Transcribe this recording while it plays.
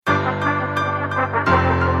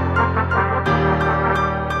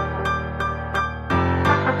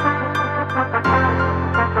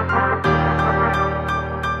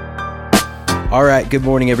All right, good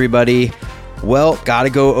morning, everybody. Well, got to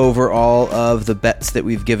go over all of the bets that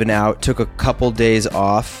we've given out. Took a couple days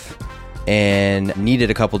off and needed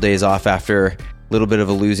a couple days off after a little bit of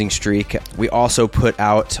a losing streak. We also put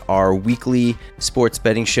out our weekly sports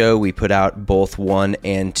betting show. We put out both 1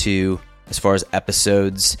 and 2 as far as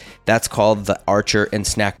episodes. That's called the Archer and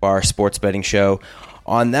Snack Bar Sports Betting Show.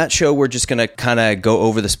 On that show, we're just going to kind of go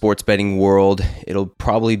over the sports betting world. It'll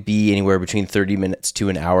probably be anywhere between 30 minutes to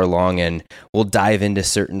an hour long, and we'll dive into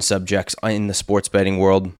certain subjects in the sports betting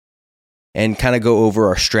world and kind of go over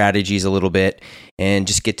our strategies a little bit and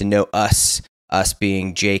just get to know us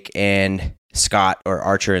being Jake and Scott, or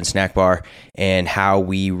Archer and Snack Bar, and how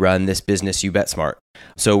we run this business, You Bet Smart.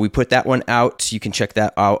 So we put that one out. You can check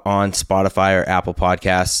that out on Spotify or Apple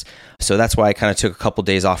Podcasts. So that's why I kind of took a couple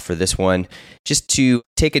days off for this one, just to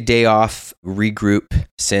take a day off, regroup,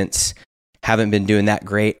 since haven't been doing that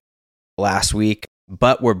great last week.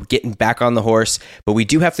 But we're getting back on the horse. But we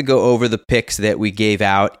do have to go over the picks that we gave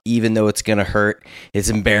out, even though it's going to hurt. It's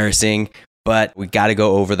embarrassing, but we got to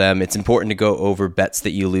go over them. It's important to go over bets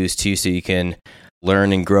that you lose too, so you can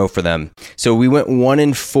learn and grow for them. So we went 1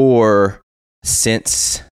 and 4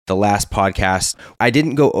 since the last podcast. I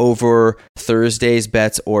didn't go over Thursday's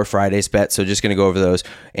bets or Friday's bets, so just going to go over those,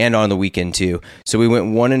 and on the weekend too. So we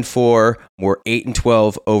went 1 and 4. We're 8 and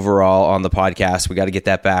 12 overall on the podcast. We got to get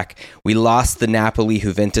that back. We lost the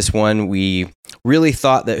Napoli-Juventus one. We really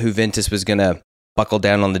thought that Juventus was going to buckle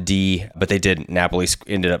down on the D, but they didn't. Napoli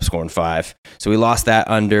ended up scoring 5. So we lost that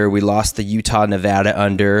under. We lost the Utah-Nevada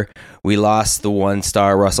under. We lost the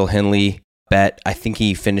 1-star Russell Henley bet. I think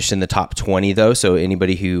he finished in the top 20 though, so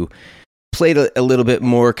anybody who played a little bit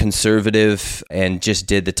more conservative and just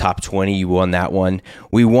did the top 20, you won that one.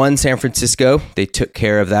 We won San Francisco. They took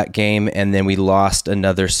care of that game, and then we lost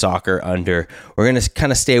another soccer under. We're going to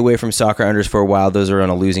kind of stay away from soccer unders for a while. Those are on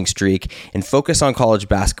a losing streak, and focus on college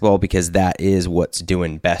basketball because that is what's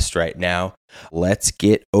doing best right now. Let's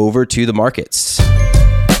get over to the markets.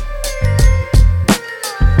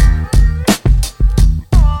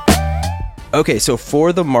 Okay, so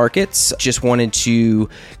for the markets, just wanted to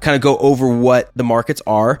kind of go over what the markets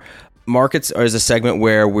are. Markets is a segment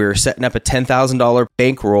where we're setting up a $10,000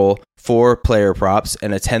 bankroll for player props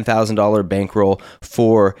and a $10,000 bankroll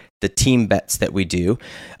for the team bets that we do.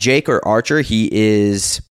 Jake, or Archer, he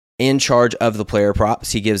is in charge of the player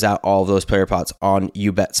props. He gives out all of those player props on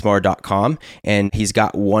youbetsmart.com, and he's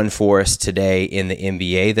got one for us today in the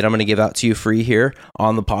NBA that I'm going to give out to you free here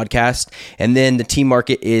on the podcast. And then the team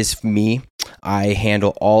market is me. I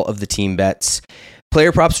handle all of the team bets.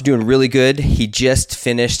 Player props are doing really good. He just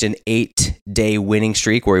finished an 8-day winning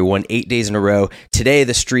streak where he won 8 days in a row. Today,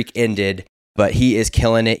 the streak ended, but he is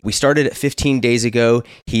killing it. We started at 15 days ago.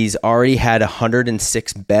 He's already had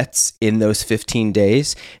 106 bets in those 15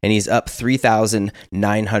 days, and he's up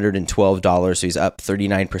 $3,912. So he's up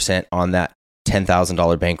 39% on that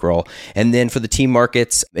 $10,000 bankroll. And then for the team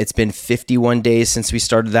markets, it's been 51 days since we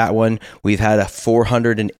started that one. We've had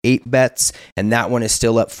 408 bets, and that one is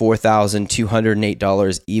still up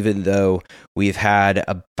 $4,208, even though we've had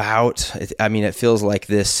it feels like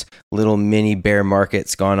this little mini bear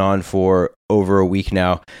market's gone on for over a week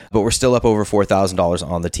now, but we're still up over $4,000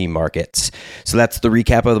 on the team markets. So that's the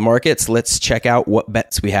recap of the markets. Let's check out what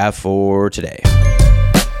bets we have for today.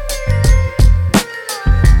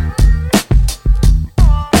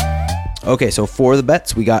 Okay, so for the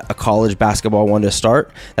bets, we got a college basketball one to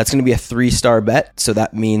start. That's going to be a 3-star bet. So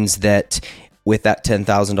that means that with that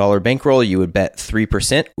 $10,000 bankroll, you would bet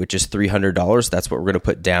 3%, which is $300. That's what we're going to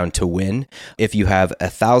put down to win. If you have a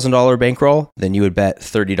 $1,000 bankroll, then you would bet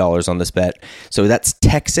 $30 on this bet. So that's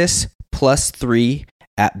Texas plus 3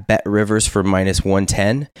 at Bet Rivers for minus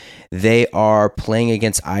 110. They are playing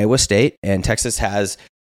against Iowa State, and Texas has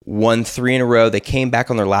won 3 in a row. They came back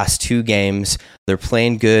on their last 2 games. They're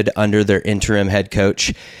playing good under their interim head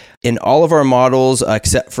coach. In all of our models,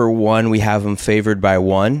 except for one, we have them favored by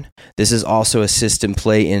 1. This is also a system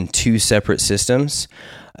play in 2 separate systems.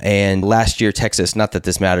 And last year, Texas, not that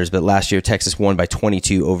this matters, but last year, Texas won by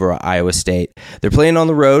 22 over Iowa State. They're playing on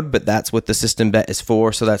the road, but that's what the system bet is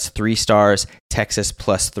for. So that's 3 stars, Texas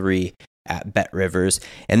plus 3 at Bet Rivers.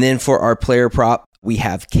 And then for our player prop, we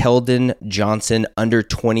have Keldon Johnson under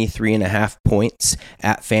 23.5 points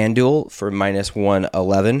at FanDuel for minus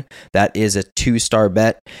 111. That is a 2-star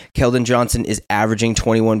bet. Keldon Johnson is averaging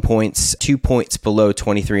 21 points, 2 points below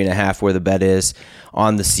 23.5 where the bet is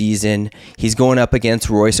on the season. He's going up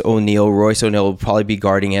against Royce O'Neal. Royce O'Neal will probably be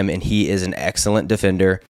guarding him, and he is an excellent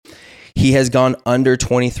defender. He has gone under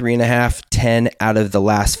 23.5, 10 out of the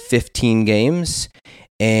last 15 games.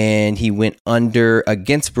 and he went under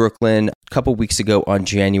against Brooklyn a couple weeks ago on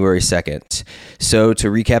January 2nd. So to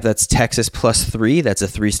recap, that's Texas +3. That's a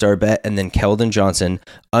 3-star bet. And then Keldon Johnson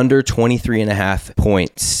under 23.5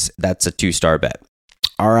 points. That's a 2-star bet.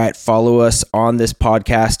 All right, follow us on this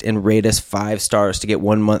podcast and rate us 5 stars to get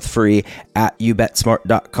 1 month free at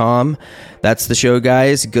youbetsmart.com. That's the show,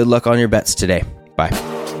 guys. Good luck on your bets today. Bye.